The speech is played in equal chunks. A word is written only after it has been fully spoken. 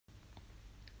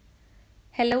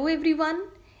Hello everyone.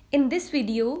 In this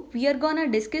video, we are gonna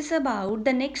discuss about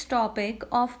the next topic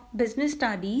of business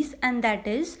studies, and that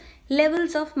is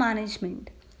levels of management.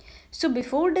 So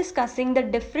before discussing the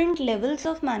different levels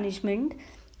of management,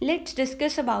 let's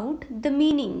discuss about the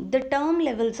meaning, the term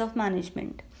levels of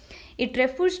management. It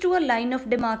refers to a line of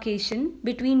demarcation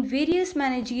between various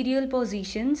managerial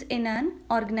positions in an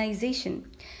organization.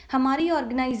 हमारी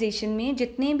organisation में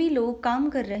जितने भी लोग काम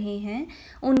कर रहे हैं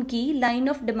उनकी line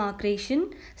of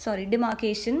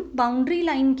demarcation boundary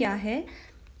line क्या है,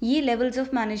 ये लेवल्स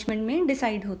ऑफ मैनेजमेंट में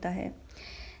डिसाइड होता है.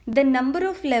 The number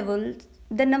of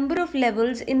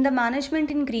levels in the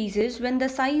management increases when the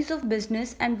size of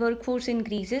business and workforce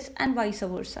increases and vice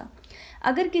versa.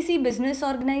 अगर किसी बिजनेस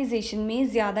ऑर्गेनाइजेशन में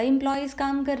ज़्यादा एम्प्लॉयज़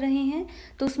काम कर रहे हैं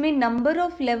तो उसमें number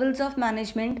of levels of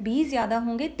management भी ज़्यादा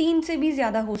होंगे, 3 से भी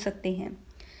ज़्यादा हो सकते हैं.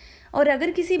 और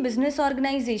अगर किसी बिजनेस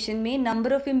ऑर्गेनाइजेशन में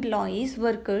नंबर ऑफ एम्प्लॉयज़,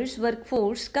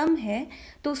 वर्कफोर्स कम है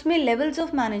तो उसमें levels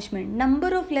of management,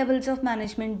 number of levels of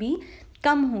management भी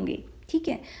कम होंगे. ठीक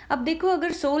है. अब देखो,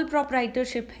 अगर सोल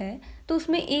प्रोप्राइटरशिप है तो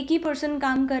उसमें एक ही पर्सन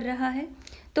काम कर रहा है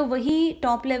तो वही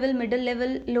top level, middle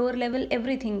level, lower level,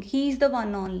 everything, he is the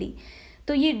one only.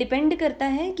 तो ये डिपेंड करता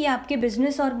है कि आपके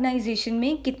बिजनेस ऑर्गेनाइजेशन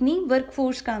में कितनी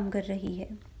वर्कफोर्स काम कर रही है.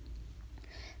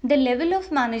 The level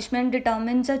of management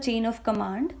determines a chain of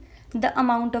command, the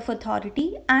amount of authority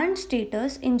and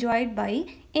status enjoyed by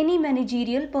any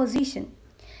managerial position.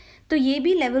 तो ये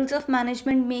भी लेवल्स ऑफ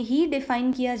मैनेजमेंट में ही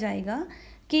डिफाइन किया जाएगा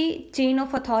कि चेन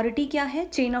ऑफ अथॉरिटी क्या है,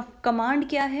 चेन ऑफ कमांड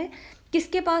क्या है,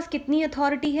 किसके पास कितनी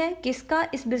अथॉरिटी है, किसका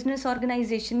इस बिजनेस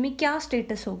ऑर्गेनाइजेशन में क्या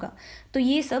स्टेटस होगा. तो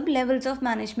ये सब लेवल्स ऑफ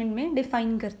मैनेजमेंट में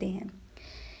डिफाइन करते हैं.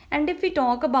 And if we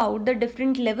talk about the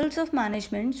different levels of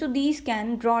management, so these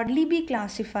can broadly be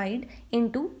classified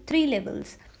into 3 levels: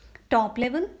 top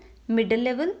level, middle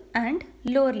level and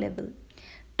lower level.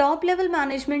 Top level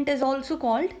management is also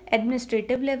called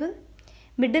administrative level.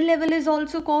 Middle level is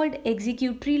also called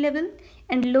executive level,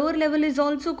 and lower level is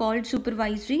also called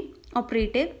supervisory,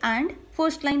 operative and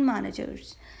first line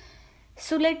managers.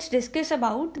 So let's discuss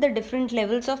about the different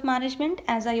levels of management.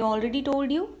 As I already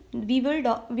told you, we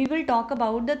will talk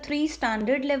about the 3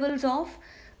 standard levels of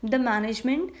the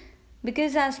management,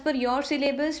 because as per your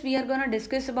syllabus we are going to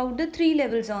discuss about the 3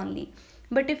 levels only.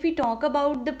 But if we talk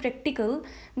about the practical,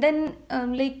 then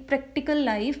like practical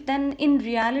life, then in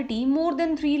reality more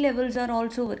than 3 levels are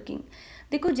also working.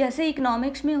 देखो, जैसे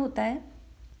economics में होता है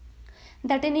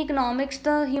that in economics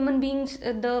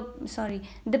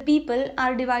the people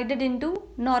are divided into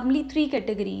normally 3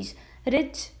 categories: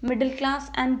 rich, middle class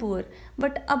and poor.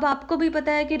 but अब आपको भी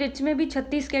पता है कि rich में भी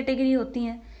 36 कैटेगरी होती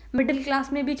हैं, middle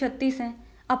class में भी 36 हैं,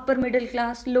 upper middle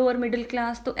class, lower middle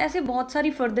class, तो ऐसे बहुत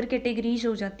सारी फर्दर कैटेगरीज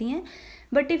हो जाती हैं.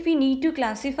 But if we need to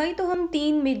classify तो हम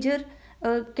 3 मेजर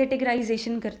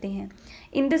कैटेगराइजेशन करते हैं.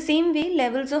 In the same way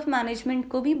levels of management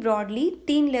को भी ब्रॉडली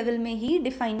 3 लेवल में ही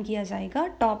डिफाइन किया जाएगा: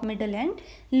 top, middle and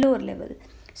lower level.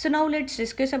 So now let's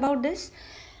discuss about this.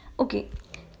 Okay,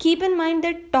 keep in mind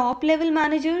that top level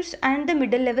managers and the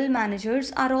middle level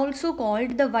managers are also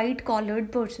called the white collared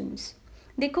persons.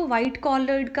 देखो, white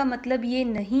collared का मतलब ये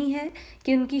नहीं है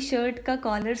कि उनकी shirt का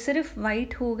collar सिर्फ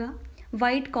वाइट होगा.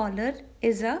 White collar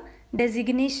is a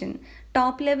designation.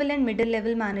 Top level and middle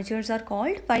level managers are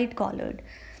called white collared,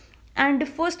 and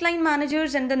first line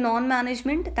managers and the non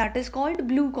management, that is called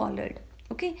blue collared.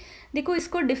 Okay, देखो,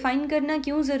 इसको define करना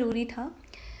क्यों ज़रूरी था.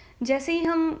 जैसे ही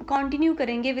हम continue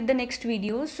करेंगे with the next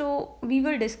video, so we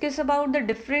will discuss about the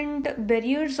different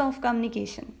barriers of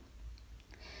communication.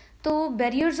 तो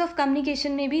बैरियर्स ऑफ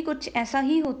कम्युनिकेशन में भी कुछ ऐसा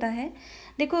ही होता है.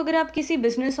 देखो, अगर आप किसी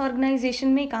बिजनेस ऑर्गेनाइजेशन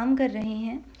में काम कर रहे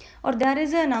हैं और there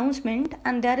is a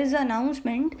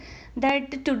announcement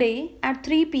that today at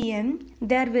 3 PM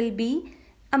there will be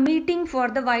a meeting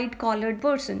for the white collared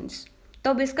persons. तो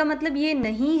अब इसका मतलब ये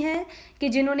नहीं है कि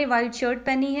जिन्होंने वाइट शर्ट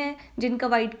पहनी है, जिनका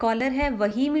वाइट कॉलर है,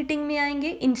 वही मीटिंग में आएंगे.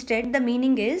 इंस्टेड द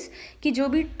मीनिंग इज़ कि जो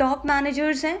भी टॉप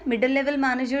मैनेजर्स हैं, मिडिल लेवल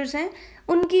मैनेजर्स हैं,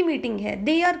 उनकी मीटिंग है.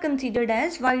 They are considered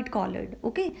as white collared.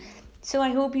 Okay, so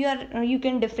I hope you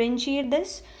can differentiate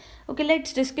this. Okay,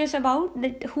 let's discuss about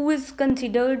that who is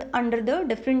considered under the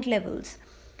different levels.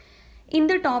 In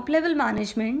the top level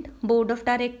management, board of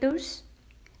directors,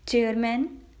 chairman,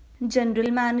 general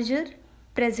manager,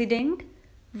 president,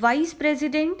 vice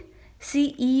president,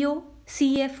 CEO,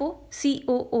 CFO,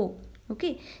 COO.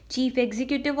 Okay, chief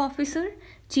executive officer,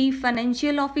 chief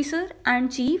financial officer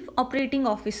and chief operating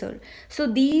officer. So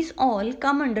these all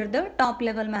come under the top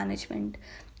level management.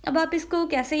 अब आप इसको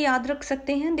कैसे याद रख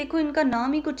सकते हैं. देखो, इनका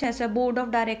नाम ही कुछ ऐसा, बोर्ड ऑफ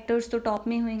डायरेक्टर्स तो टॉप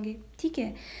में होंगे. ठीक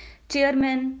है,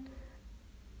 चेयरमैन,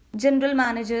 जनरल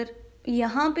मैनेजर,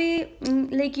 यहाँ पे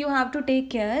like you have to take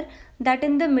care that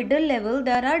in the middle level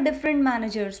there are different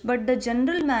managers, but the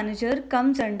general manager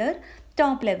comes under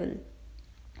top level.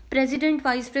 President,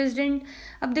 vice president,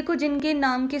 अब देखो जिनके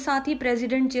नाम के साथ ही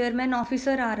प्रेसिडेंट, चेयरमैन,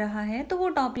 ऑफिसर आ रहा है तो वो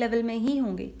टॉप लेवल में ही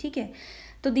होंगे, ठीक है.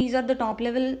 तो these are the top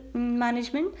level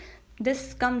management. This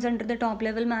comes under the top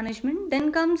level management. Then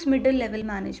comes middle level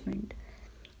management.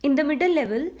 In the middle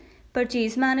level,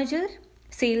 purchase manager,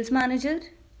 sales manager,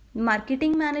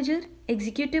 marketing manager,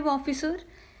 executive officer,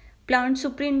 plant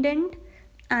superintendent,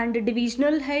 and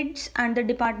divisional heads and the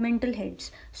departmental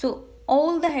heads. So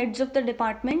all the heads of the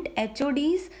department,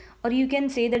 HODs, or you can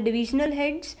say the divisional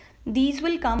heads, these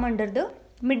will come under the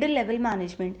middle level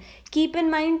management. Keep in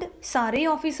mind सारे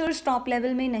officers top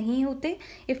level में नहीं होते.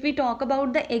 If we talk about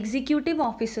the executive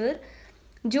officer,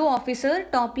 जो officer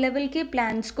top level के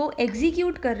plans को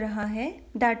execute कर रहा है,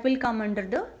 that will come under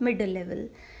the middle level.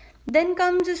 Then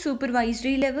comes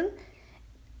supervisory level.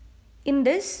 In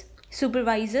this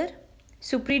supervisor,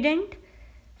 superintendent,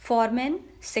 foreman,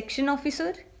 section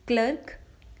officer, clerk,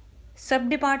 सब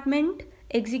department,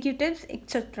 executives,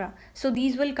 etc. So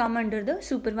these will come under the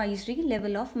supervisory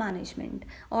level of management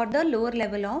or the lower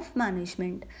level of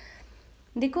management.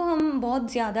 देखो हम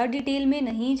बहुत ज़्यादा detail में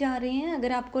नहीं जा रहे हैं.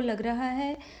 अगर आपको लग रहा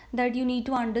है that you need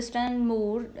to understand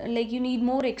more, like you need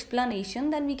more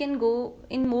explanation, then we can go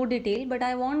in more detail, but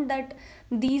I want that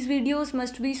these videos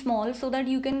must be small so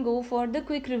that you can go for the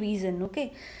quick revision, okay?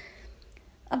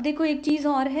 अब देखो एक चीज़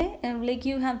और है,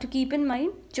 like you have to keep in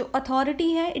mind, जो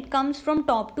authority है it comes from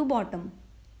top to bottom.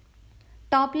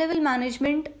 Top level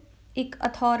management एक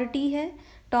authority है.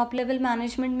 Top level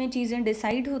management में चीज़ें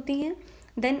डिसाइड होती हैं.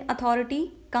 Then authority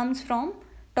comes from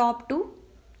top to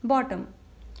bottom.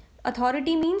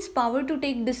 Authority means power to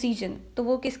take decision, तो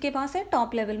वो किसके पास है?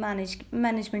 टॉप लेवल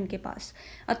मैनेजमेंट के पास.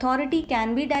 Authority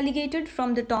can be delegated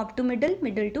from the top to middle,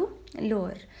 middle to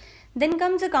lower. Then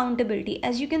comes accountability.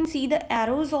 As you can see the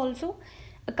arrows also,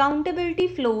 accountability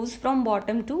flows from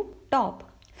bottom to top,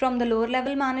 from the lower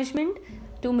level management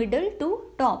to middle to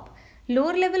top.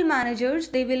 Lower level managers,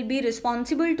 they will be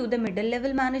responsible to the middle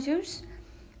level managers,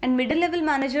 and middle level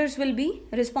managers will be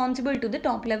responsible to the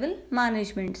top level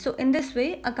management. So in this way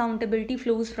accountability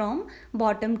flows from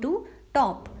bottom to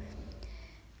top.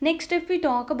 Next, if we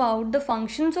talk about the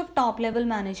functions of top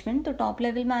level management, तो top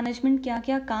level management क्या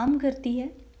क्या काम करती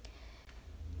है?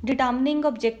 Determining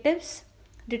objectives,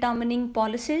 determining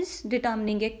policies,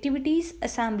 determining activities,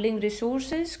 assembling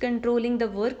resources, controlling the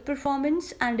work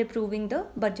performance, and approving the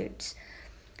budgets.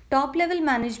 Top level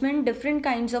management, different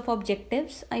kinds of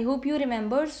objectives. I hope you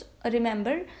remember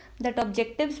that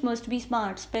objectives must be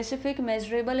smart, specific,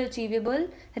 measurable, achievable,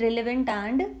 relevant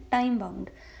and time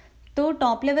bound. तो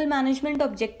top level management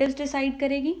objectives decide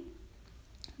करेगी.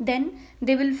 Then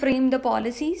they will frame the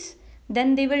policies.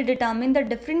 Then they will determine the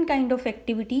different kind of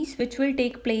activities which will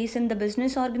take place in the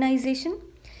business organization.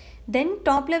 Then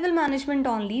top level management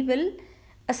only will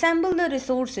assemble the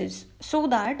resources so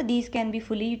that these can be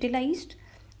fully utilized.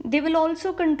 They will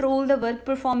also control the work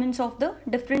performance of the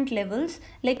different levels,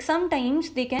 like sometimes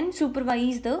they can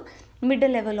supervise the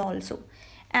middle level also.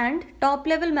 And top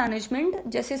level management,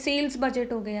 जैसे sales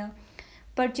budget हो गया,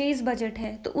 purchase budget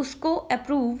है, तो उसको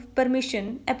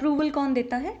approval कौन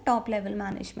देता है? Top level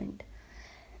management.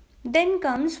 Then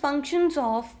comes functions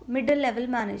of middle level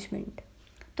management.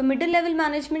 तो मिडिल लेवल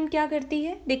मैनेजमेंट क्या करती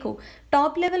है? देखो,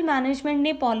 टॉप लेवल मैनेजमेंट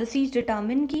ने पॉलिसीज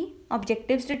डिटर्मिन की,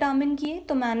 ऑब्जेक्टिव्स डिटर्मिन किए,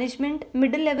 तो मैनेजमेंट,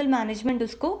 मिडिल लेवल मैनेजमेंट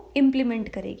उसको इम्प्लीमेंट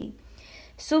करेगी.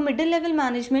 सो मिडिल लेवल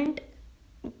मैनेजमेंट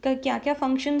का क्या क्या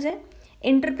फंक्शंस है?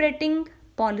 Interpreting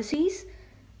policies,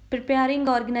 preparing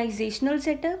organisational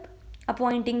setup,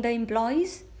 appointing the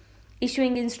employees,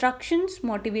 issuing instructions,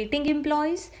 motivating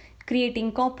employees, creating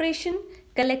cooperation,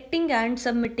 collecting and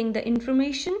submitting the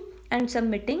information, and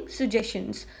submitting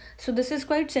suggestions. So this is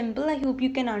quite simple. I hope you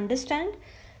can understand.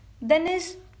 Then is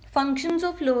functions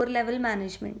of lower level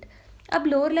management. अब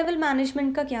lower level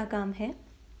management का क्या काम है?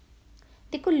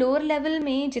 देखो, lower level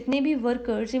में जितने भी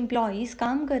workers, employees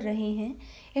काम कर रहे हैं,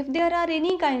 if there are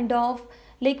any kind of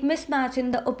like mismatch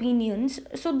in the opinions,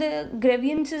 so the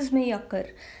grievances may occur.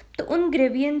 तो उन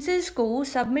grievances को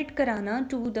submit कराना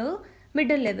to the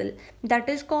middle level, that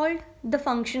is called the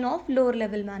function of lower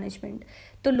level management.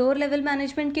 तो lower level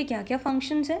management के क्या क्या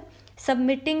functions है?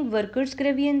 Submitting workers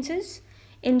grievances,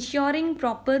 ensuring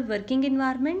proper working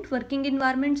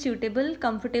environment suitable,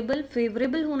 comfortable,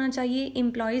 favorable होना चाहिए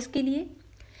employees के लिए,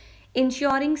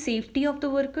 ensuring safety of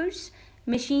the workers,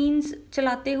 machines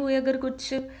चलाते हुए अगर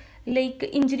कुछ लाइक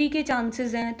इंजरी के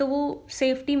चांसेस हैं तो वो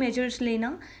सेफ्टी मेजर्स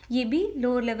लेना, ये भी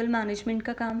लोअर लेवल मैनेजमेंट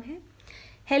का काम है.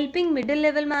 हेल्पिंग मिडिल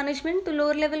लेवल मैनेजमेंट, तो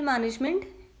lower level management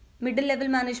middle level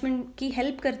management की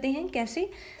हेल्प करते हैं. कैसे?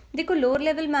 देखो लोअर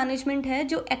लेवल मैनेजमेंट है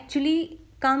जो एक्चुअली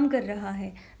काम कर रहा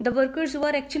है, the workers who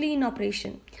are actually in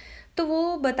operation. तो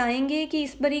वो बताएंगे कि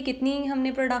इस बारी कितनी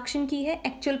हमने प्रोडक्शन की है,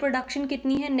 एक्चुअल प्रोडक्शन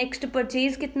कितनी है, नेक्स्ट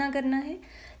परचेज कितना करना है।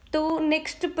 तो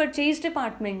next purchase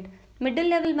department, middle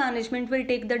level management will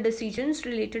take the decisions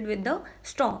related with the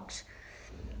stocks,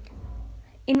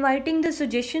 inviting the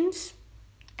suggestions,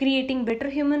 creating better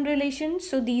human relations.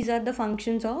 So these are the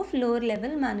functions of lower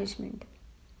level management.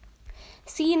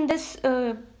 See in this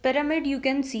pyramid you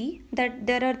can see that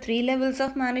there are 3 levels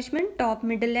of management: top,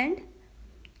 middle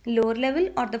and lower level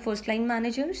or the first line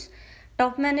managers.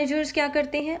 Top managers क्या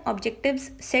करते हैं, objectives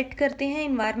set करते हैं,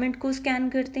 environment को scan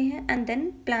करते हैं and then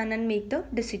plan and make the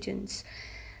decisions.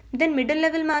 Then middle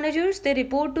level managers, they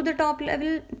report to the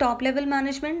top level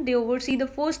management. They oversee the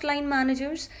first line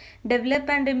managers,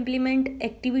 develop and implement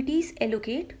activities,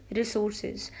 allocate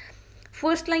resources.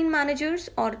 First line managers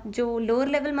और जो lower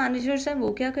level managers हैं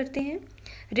वो क्या करते हैं,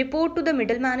 report to the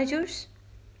middle managers,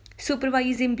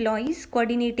 supervise employees,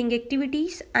 coordinating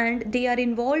activities, and they are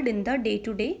involved in the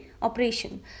day-to-day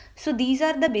operation. So these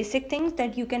are the basic things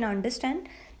that you can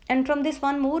understand. And from this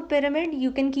one more pyramid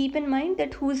you can keep in mind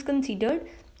that who is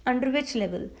considered under which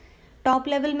level. Top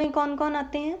level में कौन कौन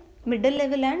आते हैं, middle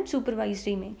level and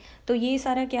supervisory में. तो ये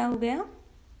सारा क्या हो गया,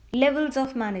 levels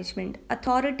of management.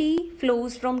 Authority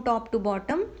flows from top to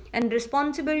bottom and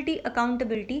responsibility,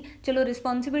 accountability. चलो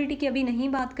रिस्पॉन्सिबिलिटी की अभी नहीं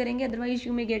बात करेंगे, otherwise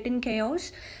you may get in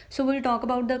chaos. So will talk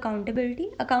about the accountability.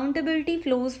 Accountability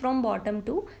flows from bottom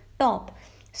to top.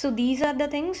 So these are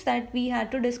the things that we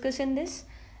had to discuss in this,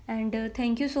 and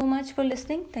thank you so much for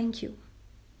listening. Thank you.